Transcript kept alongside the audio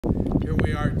Here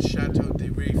we are at Chateau de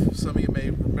Rief. Some of you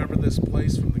may remember this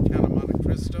place from The Count of Monte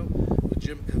Cristo with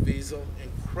Jim Caviezel.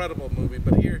 Incredible movie,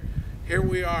 but here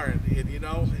we are, and you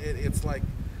know, it's like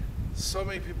so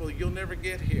many people, you'll never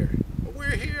get here. But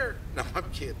we're here. No,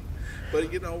 I'm kidding.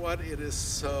 But you know what? It is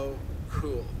so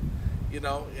cool. You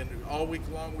know, and all week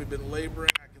long we've been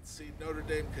laboring. I can see Notre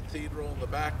Dame Cathedral in the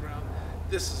background.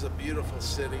 This is a beautiful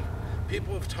city.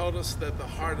 People have told us that the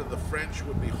heart of the French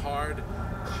would be hard,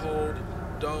 cold,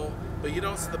 dull, but you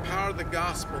know, it's the power of the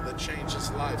gospel that changes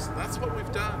lives, and that's what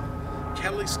we've done.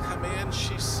 Kelly's come in,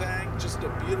 she sang just a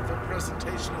beautiful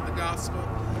presentation of the gospel.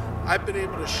 I've been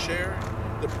able to share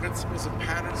the principles and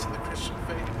patterns of the Christian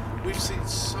faith. We've seen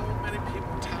so many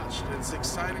people touched, and it's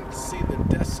exciting to see the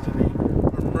destiny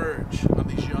emerge on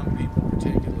these young people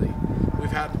particularly. We've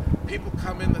had people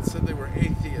come in that said they were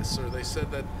atheists, or they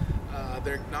said that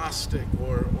they're agnostic,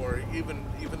 or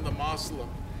even the Muslim,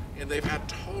 and they've had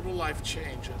total life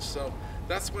changes. So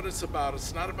that's what it's about.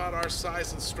 It's not about our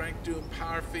size and strength doing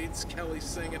power feats, Kelly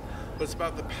singing, but it's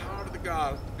about the power of the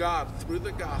God through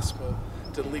the gospel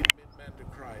to lead men to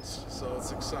Christ. So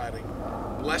it's exciting.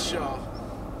 Bless y'all.